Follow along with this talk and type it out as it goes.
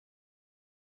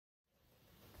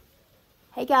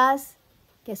Hey guys,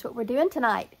 guess what we're doing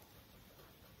tonight?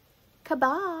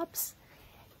 Kebabs.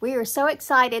 We are so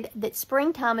excited that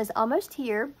springtime is almost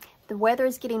here. The weather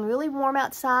is getting really warm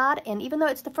outside, and even though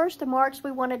it's the 1st of March,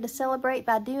 we wanted to celebrate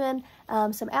by doing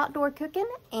some outdoor cooking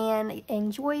and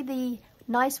enjoy the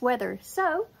nice weather.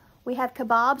 So we have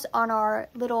kebabs on our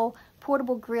little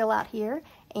portable grill out here,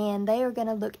 and they are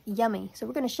gonna look yummy. So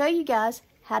we're gonna show you guys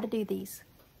how to do these.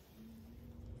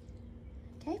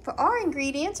 Okay, for our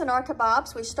ingredients in our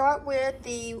kebabs, we start with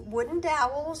the wooden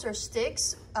dowels or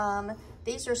sticks.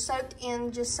 These are soaked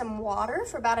in just some water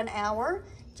for about an hour,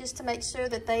 just to make sure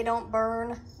that they don't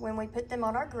burn when we put them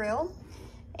on our grill.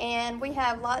 And we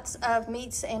have lots of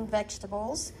meats and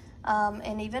vegetables,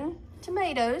 and even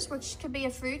tomatoes, which could be a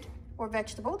fruit or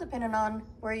vegetable, depending on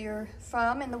where you're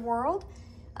from in the world.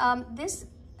 This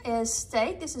is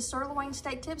steak. This is sirloin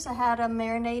steak tips. I had them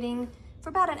marinating for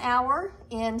about an hour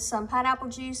in some pineapple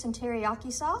juice and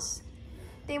teriyaki sauce.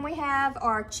 Then we have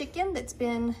our chicken that's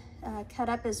been cut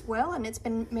up as well, and it's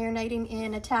been marinating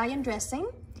in Italian dressing.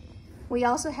 We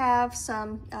also have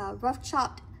some rough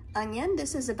chopped onion.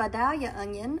 This is a Vidalia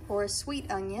onion or a sweet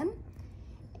onion.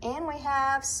 And we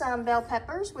have some bell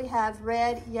peppers. We have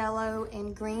red, yellow,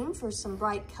 and green for some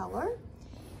bright color.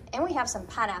 And we have some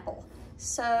pineapple.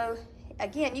 So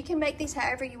again, you can make these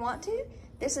however you want to.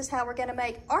 This is how we're gonna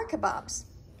make our kebabs.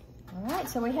 All right,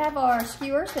 so we have our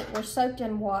skewers that were soaked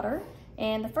in water.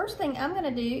 And the first thing I'm gonna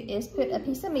do is put a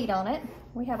piece of meat on it.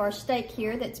 We have our steak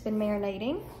here that's been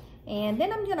marinating. And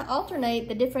then I'm gonna alternate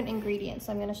the different ingredients.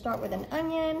 I'm gonna start with an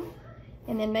onion,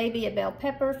 and then maybe a bell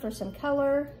pepper for some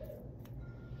color,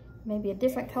 maybe a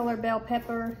different color bell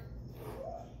pepper,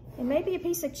 and maybe a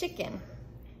piece of chicken.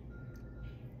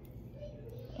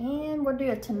 And we'll do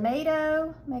a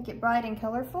tomato, make it bright and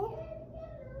colorful.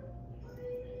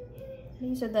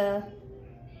 These are the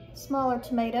smaller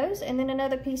tomatoes, and then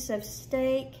another piece of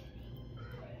steak,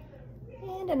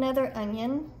 and another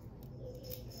onion.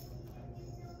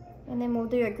 And then we'll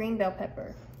do a green bell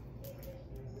pepper.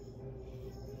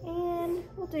 And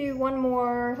we'll do one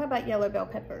more, how about yellow bell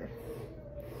pepper?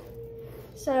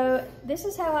 So this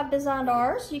is how I've designed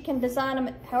ours. You can design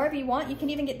them however you want. You can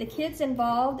even get the kids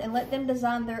involved and let them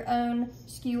design their own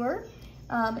skewer.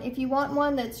 If you want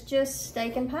one that's just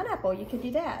steak and pineapple, you could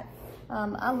do that.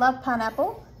 I love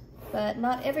pineapple, but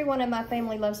not everyone in my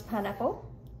family loves pineapple.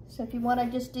 So if you want to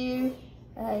just do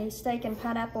a steak and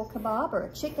pineapple kebab or a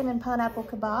chicken and pineapple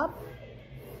kebab,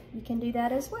 you can do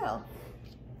that as well.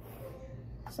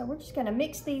 So we're just going to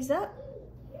mix these up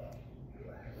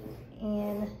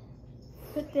and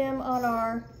put them on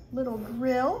our little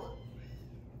grill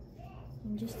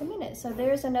in just a minute. So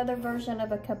there's another version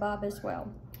of a kebab as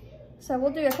well. So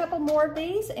we'll do a couple more of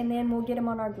these and then we'll get them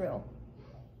on our grill.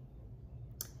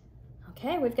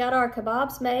 Okay, we've got our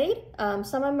kebabs made.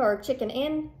 Some of them are chicken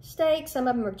and steak. Some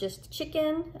of them are just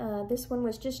chicken. This one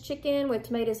was just chicken with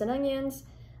tomatoes and onions.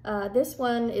 This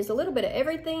one is a little bit of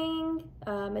everything.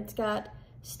 It's got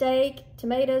steak,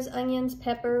 tomatoes, onions,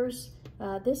 peppers.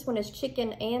 This one is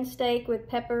chicken and steak with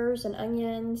peppers and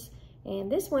onions.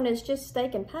 And this one is just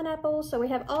steak and pineapple. So we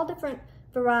have all different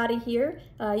variety here.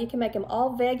 You can make them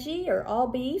all veggie or all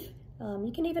beef.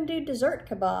 You can even do dessert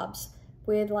kebabs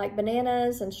with like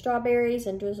bananas and strawberries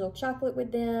and drizzle chocolate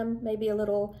with them, maybe a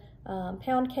little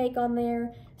pound cake on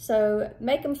there. So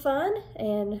make them fun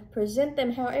and present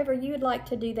them however you would like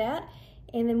to do that.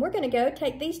 And then we're gonna go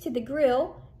take these to the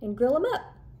grill and grill them up.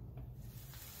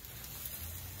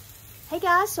 Hey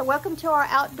guys, so welcome to our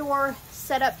outdoor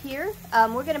setup here.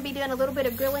 We're gonna be doing a little bit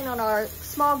of grilling on our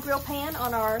small grill pan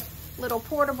on our little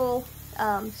portable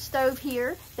stove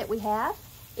here that we have.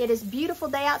 It is a beautiful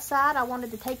day outside. I wanted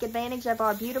to take advantage of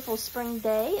our beautiful spring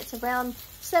day. It's around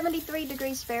 73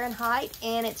 degrees Fahrenheit,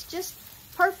 and it's just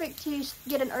perfect to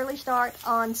get an early start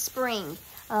on spring.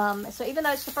 So even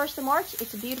though it's the 1st of March,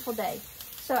 it's a beautiful day.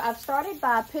 So I've started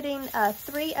by putting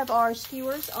 3 of our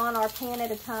skewers on our pan at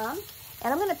a time,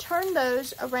 and I'm gonna turn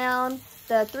those around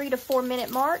the 3 to 4 minute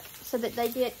mark so that they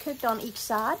get cooked on each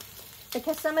side.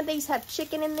 Because some of these have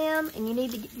chicken in them, and you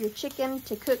need to get your chicken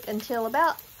to cook until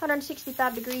about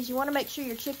 165 degrees. You want to make sure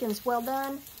your chicken's well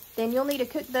done. Then you'll need to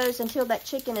cook those until that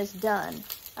chicken is done.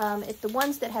 If the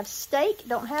ones that have steak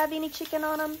don't have any chicken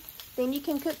on them, then you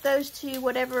can cook those to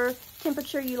whatever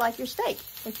temperature you like your steak.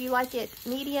 If you like it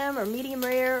medium or medium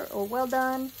rare or well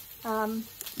done,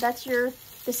 that's your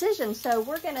decision. So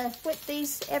we're going to flip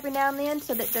these every now and then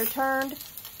so that they're turned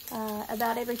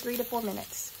about every 3 to 4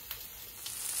 minutes.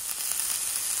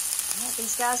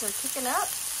 These guys are cooking up.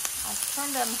 I've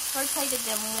turned them, rotated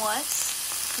them once.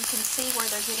 You can see where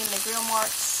they're getting the grill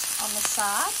marks on the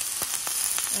side.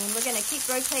 And we're going to keep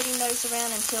rotating those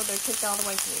around until they're cooked all the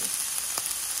way through.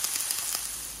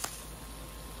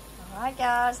 Alright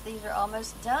guys, these are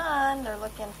almost done. They're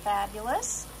looking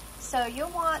fabulous. So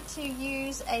you'll want to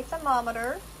use a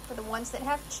thermometer for the ones that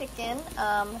have chicken,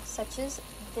 such as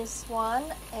this one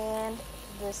and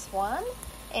this one.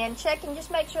 And check and just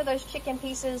make sure those chicken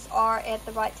pieces are at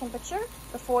the right temperature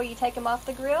before you take them off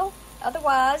the grill.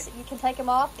 Otherwise, you can take them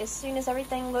off as soon as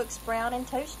everything looks brown and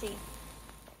toasty.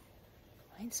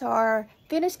 And so our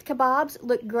finished kebabs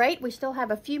look great. We still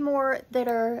have a few more that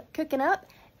are cooking up.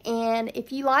 And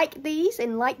if you like these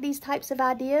and like these types of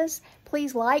ideas,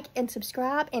 please like and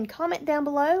subscribe and comment down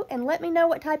below and let me know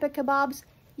what type of kebabs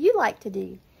you like to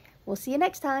do. We'll see you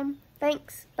next time.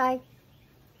 Thanks. Bye.